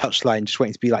waiting on the touchline, just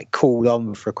waiting to be called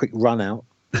on for a quick run out.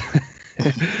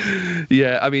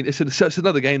 Yeah, I mean, it's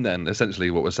another game then,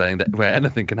 essentially, what we're saying, that where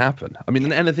anything can happen. I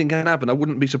mean, anything can happen. I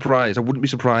wouldn't be surprised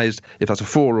if that's a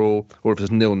 4-4 or if it's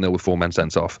 0-0 with 4 men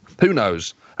sent off. Who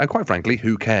knows? And quite frankly,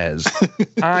 who cares?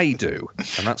 I do.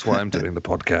 And that's why I'm doing the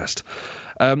podcast.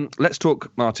 Let's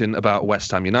talk, Martin, about West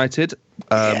Ham United.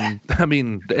 I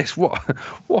mean, it's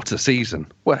what a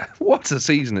season. What a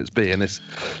season it's been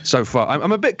so far. I'm a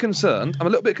little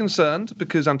bit concerned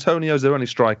because Antonio's their only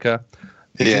striker.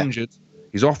 He's injured.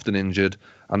 He's often injured,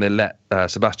 and they let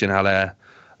Sebastian Haller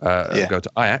go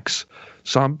to Ajax.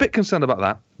 So I'm a bit concerned about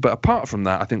that. But apart from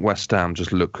that, I think West Ham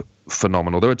just look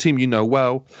phenomenal. They're a team you know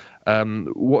well.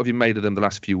 What have you made of them the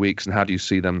last few weeks, and how do you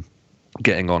see them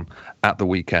getting on at the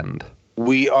weekend?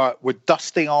 We're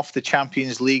dusting off the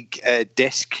Champions League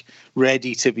disc,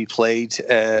 ready to be played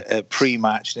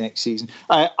pre-match next season.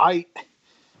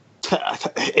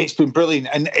 It's been brilliant,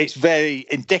 and it's very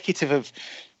indicative of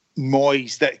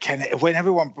Moyes, that kind of when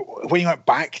you went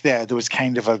back there was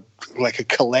kind of a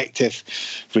collective,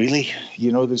 really,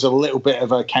 there's a little bit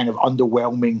of a kind of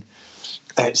underwhelming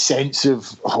sense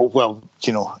of, what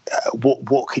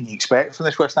can you expect from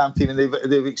this West Ham team? And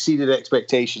they've exceeded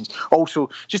expectations. Also,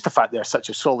 just the fact they're such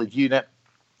a solid unit.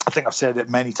 I think I've said it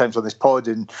many times on this pod,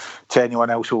 and to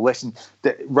anyone else who'll listen,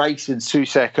 that Rice and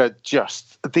Soucek are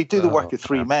they do the work of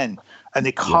three men, and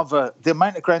they cover the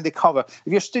amount of ground they cover.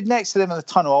 If you're stood next to them in the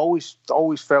tunnel, I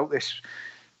always felt this,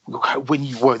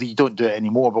 you don't do it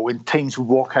anymore, but when teams would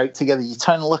walk out together, you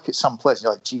turn and look at some players and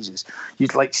you're like, Jesus,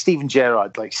 you'd like Steven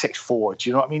Gerrard, like 6'4", do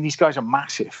you know what I mean? These guys are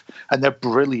massive, and they're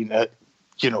brilliant at,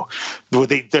 they're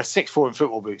 6'4" in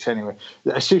football boots anyway.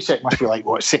 Soucek must be like,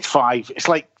 6'5". It's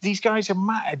like, these guys are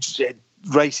mad.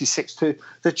 Rice is 6'2".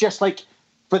 They're just like,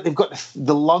 but they've got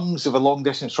the lungs of a long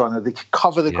distance runner. They can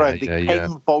cover the ground. They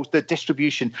pin balls, the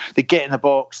distribution. They get in the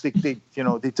box. They do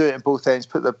it in both ends.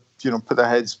 Put their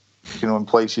heads, in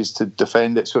places to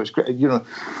defend it. So it's great. Absolutely,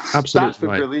 that's been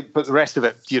brilliant. But the rest of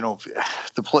it,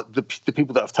 the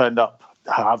people that have turned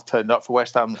up for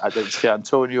West Ham. I didn't see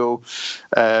Antonio.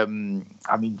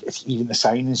 It's even the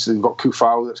signings. They've got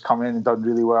Kufal that's come in and done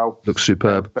really well. Looks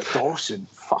superb. But Dawson,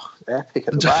 epic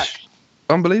at the back.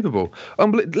 Unbelievable.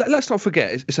 Let's not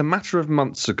forget, it's a matter of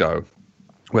months ago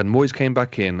when Moyes came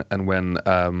back in and when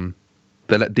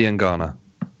they let Diangana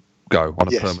go on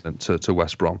a permanent to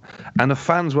West Brom. And the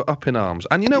fans were up in arms.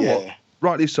 And you know what?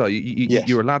 Rightly so.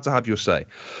 You're allowed to have your say.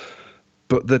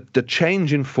 But the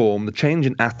change in form, the change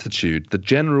in attitude, the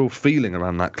general feeling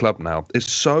around that club now is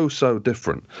so, so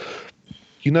different.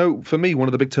 For me, one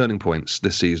of the big turning points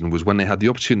this season was when they had the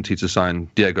opportunity to sign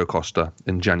Diego Costa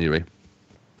in January,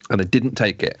 and they didn't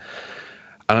take it.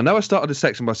 And I know I started this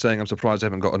section by saying I'm surprised they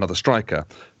haven't got another striker,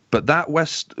 but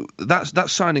that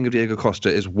signing of Diego Costa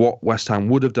is what West Ham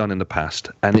would have done in the past,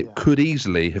 and it could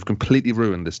easily have completely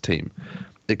ruined this team.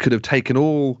 It could have taken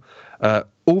all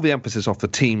the emphasis off the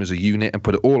team as a unit and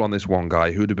put it all on this one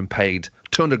guy who would have been paid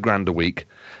 200 grand a week,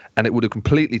 and it would have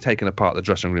completely taken apart the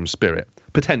dressing room spirit,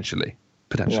 potentially.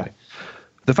 Yeah.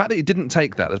 The fact that he didn't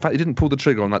take that, the fact he didn't pull the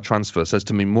trigger on that transfer, says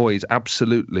to me Moyes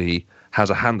absolutely has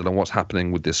a handle on what's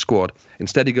happening with this squad.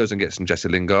 Instead, he goes and gets some Jesse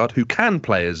Lingard, who can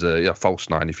play as a false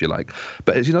nine, if you like,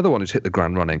 but he's another one who's hit the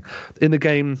ground running. In the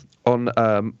game on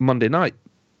Monday night,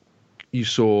 you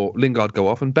saw Lingard go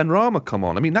off and Benrahma come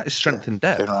on. I mean, that is strength in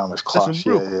depth. Benrahma's class.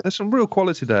 There's some real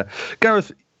quality there.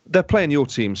 Gareth, they're playing your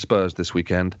team, Spurs, this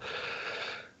weekend.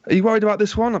 Are you worried about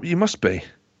this one? You must be.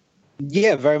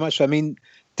 Yeah, very much. I mean,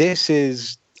 this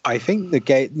is, I think, the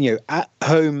game, at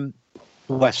home,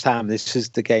 West Ham, this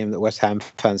is the game that West Ham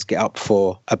fans get up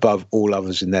for above all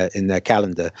others in their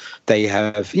calendar. They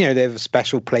have, they have a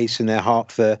special place in their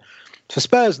heart for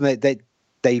Spurs, and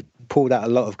they pulled out a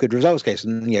lot of good results, case.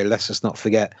 And let's just not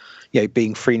forget,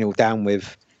 being 3-0 down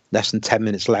with less than 10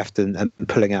 minutes left and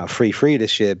pulling out a 3-3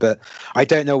 this year. But I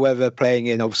don't know whether playing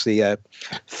in obviously a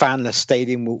fanless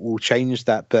stadium will change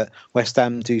that. But West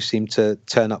Ham do seem to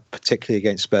turn up particularly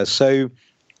against Spurs. So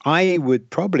I would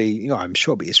probably, I'm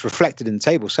sure, but it's reflected in the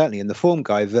table, certainly in the form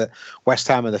guide, that West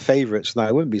Ham are the favourites, and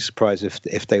I wouldn't be surprised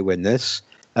if they win this.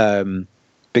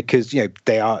 Because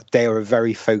they are a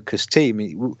very focused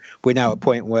team. We're now at a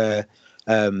point where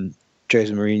Jose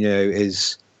Mourinho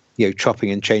is chopping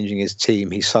and changing his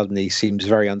team. He suddenly seems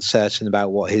very uncertain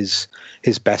about what his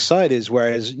best side is.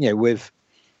 Whereas with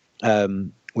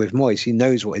Moyes, he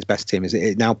knows what his best team is.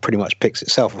 It now pretty much picks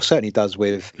itself, or certainly does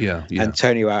with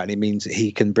Antonio out, and it means that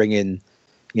he can bring in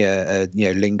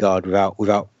Lingard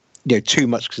without too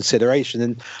much consideration.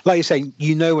 And like you're saying,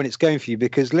 when it's going for you,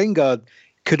 because Lingard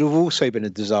could have also been a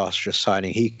disastrous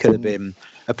signing. He could have been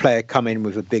a player come in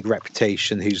with a big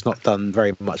reputation who's not done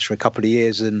very much for a couple of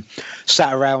years and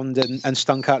sat around and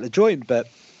stunk out the joint. But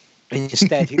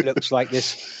instead, he looks like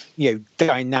this,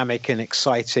 dynamic and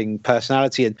exciting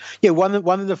personality. And one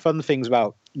of the fun things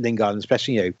about Lingard,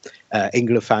 especially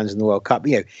England fans in the World Cup,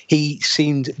 he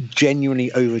seemed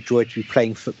genuinely overjoyed to be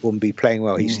playing football and be playing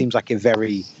well. He seems like a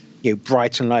very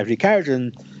bright and lively character.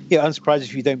 And I'm surprised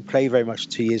if you don't play very much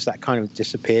for 2 years, that kind of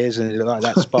disappears, and it looked like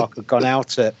that spark had gone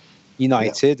out at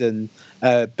United, and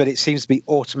but it seems to be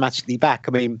automatically back.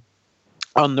 I mean,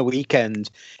 on the weekend,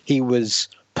 he was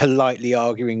politely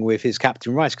arguing with his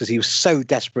captain Rice because he was so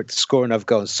desperate to score another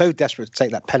goal and so desperate to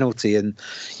take that penalty. And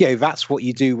that's what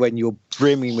you do when you're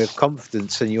brimming with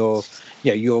confidence and you're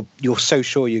so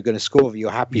sure you're going to score that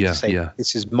you're happy to say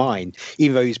this is mine,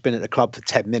 even though he's been at the club for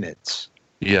 10 minutes.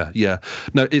 Yeah.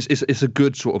 No, it's a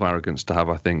good sort of arrogance to have,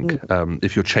 I think,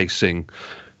 if you're chasing,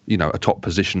 a top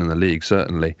position in the league,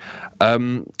 certainly.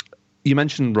 You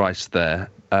mentioned Rice there.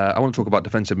 I want to talk about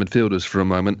defensive midfielders for a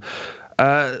moment.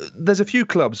 There's a few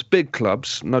clubs, big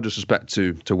clubs, no disrespect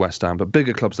to West Ham, but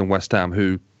bigger clubs than West Ham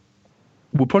who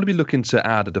will probably be looking to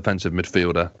add a defensive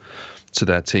midfielder to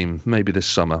their team, maybe this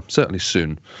summer, certainly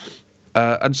soon.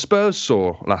 And Spurs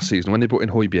saw last season, when they brought in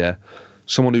Højbjerg,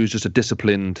 someone who's just a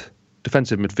disciplined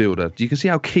defensive midfielder. You can see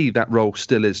how key that role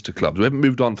still is to clubs. We haven't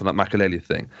moved on from that Makelele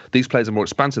thing. These players are more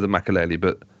expansive than Makelele,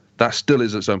 but that still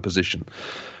is its own position.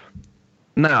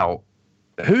 Now,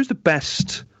 who's the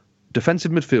best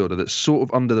defensive midfielder that's sort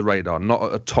of under the radar, not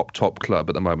at a top club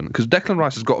at the moment? Because Declan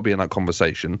Rice has got to be in that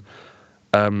conversation.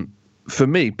 For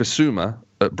me, Bissouma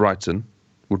at Brighton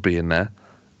would be in there.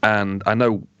 And I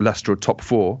know Leicester are top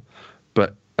 4,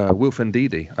 but Wilfred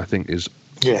Ndidi, I think, is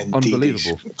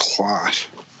unbelievable. Class.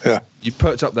 Yeah. You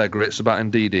perked up there, Grits, about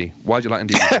Ndidi. Why do you like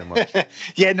Ndidi so much?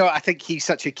 Yeah, no, I think he's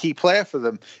such a key player for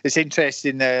them. It's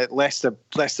interesting. Leicester,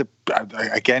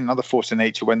 again, another force of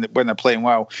nature when they're playing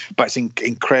well. But it's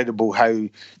incredible how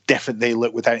different they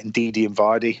look without Ndidi and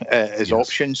Vardy as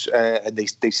options, and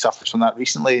they suffered from that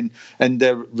recently, and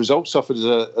their results suffered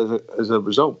as a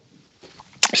result.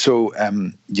 So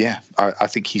I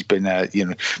think he's been a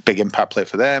big impact player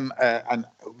for them, and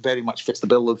very much fits the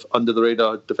bill of under the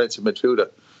radar defensive midfielder.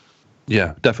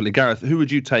 Yeah, definitely. Gareth, who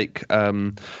would you take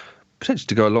potentially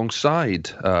to go alongside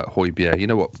Højbjerg? You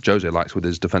know what Jose likes with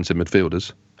his defensive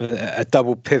midfielders. A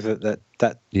double pivot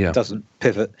that doesn't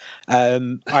pivot.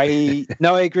 I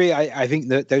agree. I think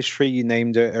that those three you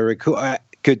named are a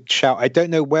good shout. I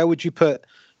don't know, where would you put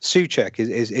Souček?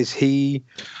 Is he?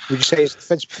 Would you say he's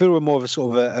defensive midfielder or more of a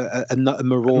sort of a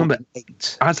marauding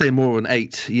 8? I'd say more an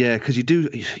 8, yeah, because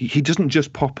he doesn't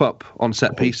just pop up on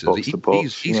set pieces. He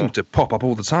seems to pop up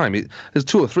all the time. There's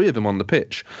 2 or 3 of them on the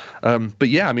pitch. But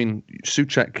yeah, I mean,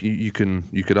 Souček, you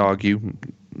could argue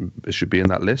it should be in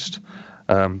that list.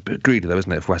 But greedy though,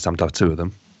 isn't it, if West Ham to have 2 of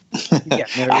them?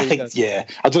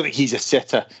 I don't think he's a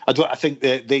sitter. I think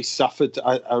they suffered.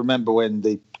 I remember when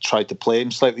they tried to play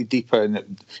him slightly deeper,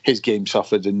 and his game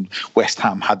suffered, and West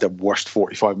Ham had their worst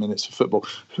 45 minutes of football.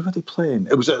 Who were they playing?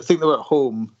 I think they were at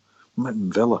home,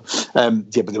 Villa.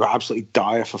 But they were absolutely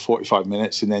dire for 45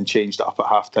 minutes, and then changed it up at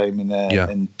halftime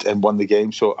and won the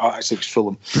game. So actually, it's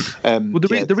Fulham.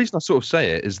 The reason I sort of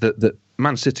say it is that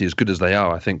Man City, as good as they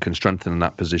are, I think can strengthen in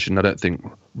that position. I don't think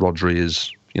Rodri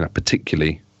is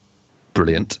particularly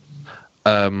brilliant.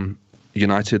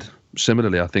 United,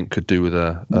 similarly, I think could do with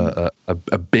a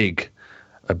big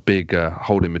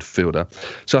holding midfielder.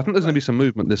 So I think there's going to be some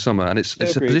movement this summer, and it's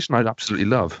a position I'd absolutely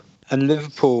love. And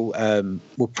Liverpool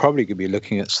will probably be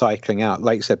looking at cycling out,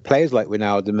 like I said, players like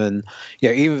Wijnaldum,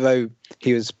 even though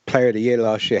he was Player of the Year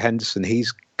last year, Henderson,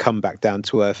 he's come back down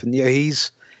to earth, and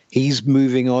he's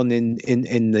moving on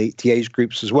in the age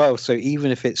groups as well. So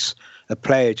even if it's a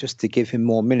player just to give him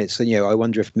more minutes, and I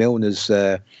wonder if Milner's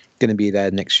going to be there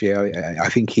next year. I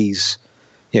think he's,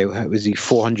 was he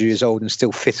 400 years old and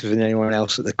still fitter than anyone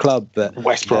else at the club? But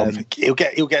West Brom, he'll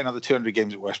get another 200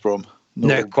 games at West Brom.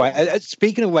 No, quite.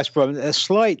 Speaking of West Brom, a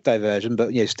slight diversion,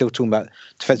 but still talking about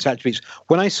defensive attributes.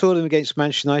 When I saw them against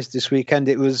Manchester United this weekend,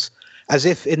 it was as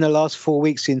if in the last 4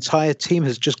 weeks the entire team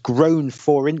has just grown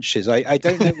 4 inches. I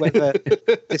don't know whether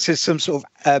this is some sort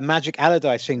of Magic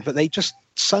Allardyce thing, but they just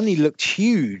suddenly looked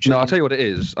huge. No, I'll tell you what it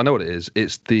is. I know what it is.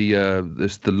 It's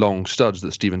the long studs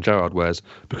that Steven Gerrard wears,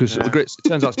 because it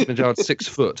turns out Steven Gerrard's 6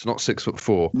 foot, not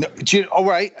 6'4". No, all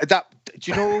right.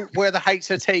 Do you know where the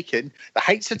heights are taken? The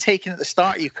heights are taken at the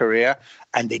start of your career,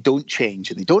 and they don't change,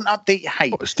 and they don't update your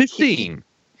height. It's 15.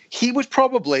 He was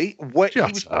probably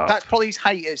that's probably his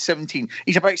height at 17.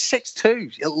 He's about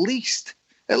 6'2", at least.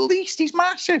 At least he's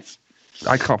massive.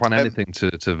 I can't find anything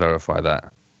to verify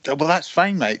that. Well, that's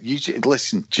fine, mate. You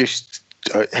listen. Just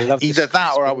either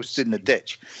that or I was in the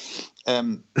ditch.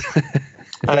 And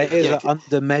it is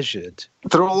undermeasured.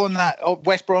 They're all on that.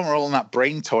 West Brom are all on that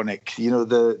brain tonic.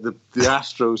 The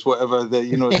Astros, whatever.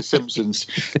 The Simpsons.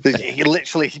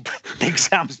 Literally, Big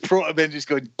Sam's brought him in, just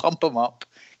going pump him up.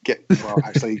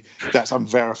 Actually, that's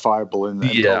unverifiable in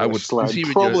there. I would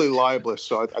probably libelous.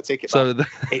 So I take it back. So the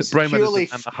brain medicine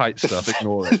and the height stuff,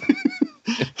 ignore it.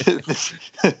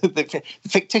 The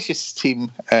fictitious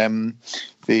team,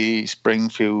 the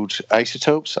Springfield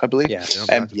Isotopes, I believe. Yeah,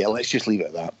 let's just leave it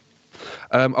at that.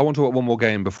 I want to watch one more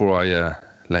game before I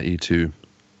let you two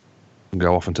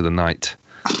go off into the night.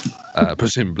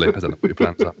 Presumably, I don't know what your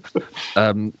plans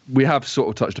are. We have sort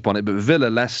of touched upon it, but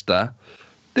Villa-Leicester.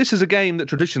 This is a game that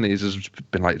traditionally has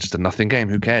been like just a nothing game.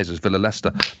 Who cares? It's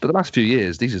Villa-Leicester. But the last few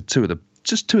years, these are two of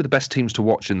the best teams to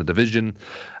watch in the division.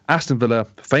 Aston Villa,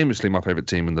 famously my favourite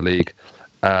team in the league.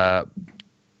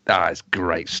 It's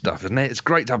great stuff, isn't it? It's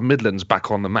great to have Midlands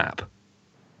back on the map.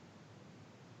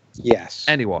 Yes.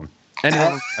 Anyone? It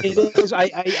is.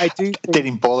 I do.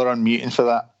 Didn't bother unmuting for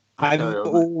that. I'm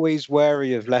always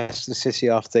wary of Leicester City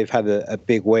after they've had a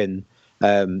big win.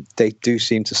 they do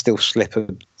seem to still slip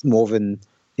more than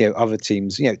other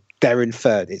teams. They're in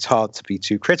third. It's hard to be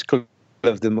too critical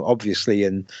of them, obviously,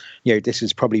 and this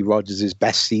is probably Rodgers'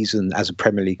 best season as a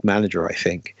Premier League manager, I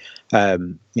think.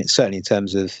 Certainly in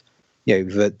terms of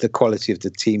the quality of the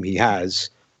team he has.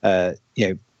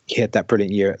 He had that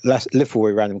brilliant year at Liverpool,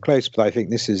 we ran him close, but I think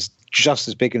this is just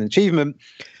as big an achievement.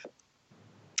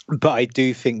 But I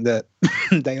do think that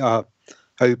they are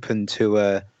open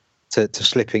to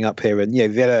slipping up here, and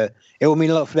Villa, it will mean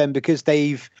a lot for them because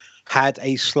they've had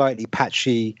a slightly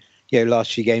patchy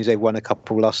last few games. They've won a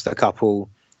couple, lost a couple,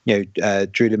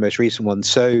 drew the most recent one.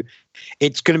 So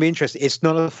it's going to be interesting. It's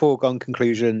not a foregone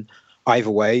conclusion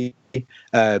either way.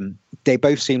 They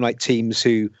both seem like teams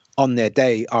who, on their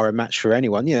day, are a match for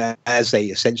anyone, as they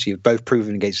essentially have both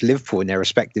proven against Liverpool in their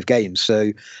respective games.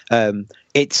 So for me,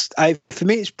 it's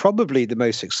probably the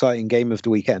most exciting game of the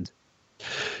weekend.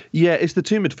 Yeah, it's the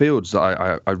two midfields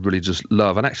that I really just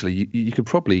love. And actually, you could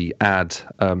probably add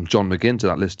John McGinn to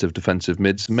that list of defensive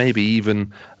mids, maybe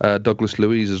even Douglas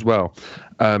Luiz as well.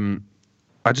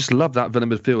 I just love that Villa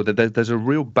midfield. There's a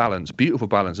real balance, beautiful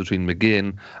balance between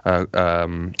McGinn,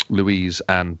 Luiz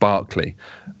and Barkley.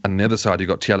 And on the other side, you've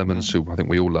got Tielemans, who I think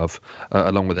we all love,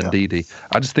 along with Ndidi.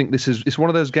 I just think it's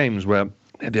one of those games where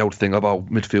the old thing of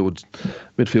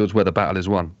midfield's where the battle is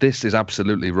won. This is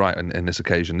absolutely right in this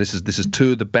occasion. This is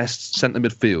two of the best centre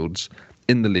midfields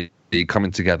in the league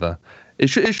coming together. It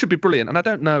should be brilliant, and I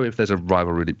don't know if there's a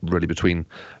rivalry really between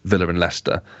Villa and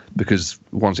Leicester, because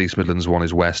one's East Midlands, one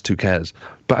is West. Who cares?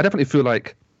 But I definitely feel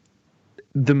like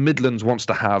the Midlands wants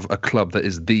to have a club that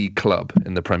is the club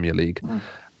in the Premier League,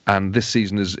 and this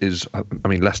season is I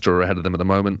mean, Leicester are ahead of them at the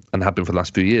moment and have been for the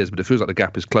last few years, but it feels like the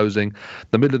gap is closing.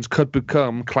 The Midlands could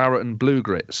become Claret and Blue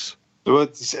Grits. Well,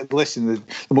 listen, the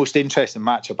most interesting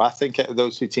matchup, I think, out of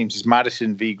those two teams is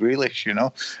Maddison v Grealish.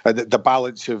 The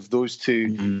balance of those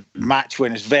two match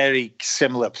winners, very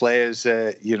similar players.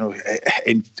 But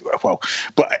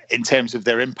in terms of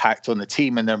their impact on the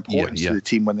team and their importance to the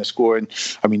team when they're scoring,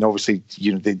 I mean, obviously,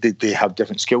 they have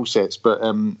different skill sets, but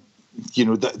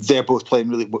they're both playing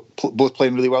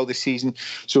really well this season.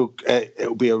 So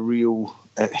it'll be a real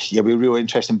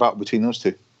interesting battle between those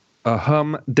two. A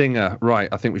humdinger. Right,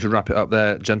 I think we should wrap it up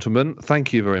there, gentlemen.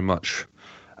 Thank you very much,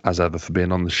 as ever, for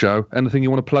being on the show. Anything you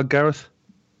want to plug, Gareth?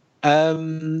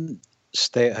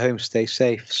 Stay at home, stay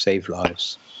safe, save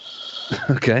lives.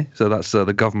 Okay, so that's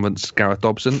the government's Gareth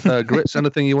Dobson. Grits,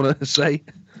 anything you want to say?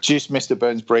 Just Mr.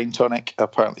 Burns Brain Tonic.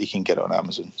 Apparently you can get it on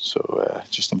Amazon, so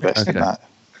just invest in that.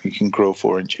 You can grow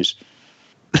 4 inches.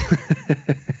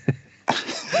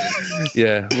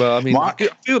 Yeah, well, I mean, Mark? I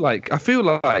feel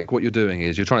like what you're doing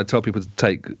is you're trying to tell people to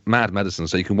take mad medicine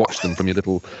so you can watch them from your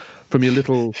little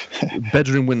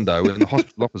bedroom window in the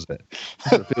hospital opposite.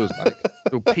 That's what it feels like.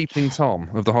 You're peeping Tom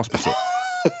of the hospital.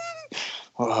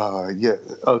 Yeah.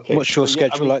 Okay. What's your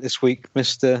schedule like this week,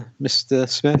 Mr.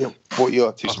 Smith? Yeah, what you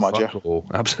up to, Smudger? Fuck all.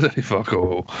 Absolutely fuck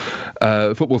all.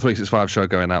 Football 365 show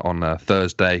going out on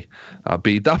Thursday.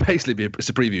 That'll basically be it's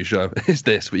a preview show. It's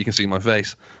this, but you can see my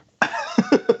face.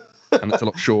 And it's a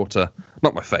lot shorter.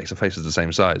 Not my face. The face is the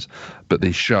same size, but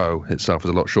the show itself is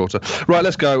a lot shorter. Right,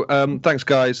 let's go. Thanks,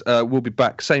 guys. We'll be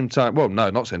back same time. Well, no,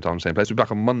 not same time, same place. We'll be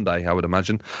back on Monday, I would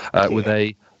imagine, with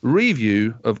a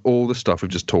review of all the stuff we've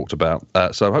just talked about.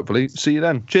 So hopefully see you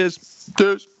then. Cheers.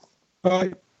 Cheers.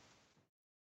 Bye.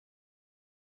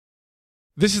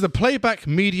 This is a Playback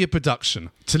Media production.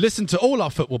 To listen to all our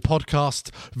football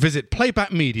podcasts, visit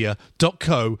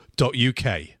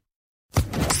playbackmedia.co.uk.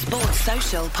 Sports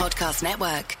Social Podcast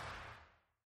Network.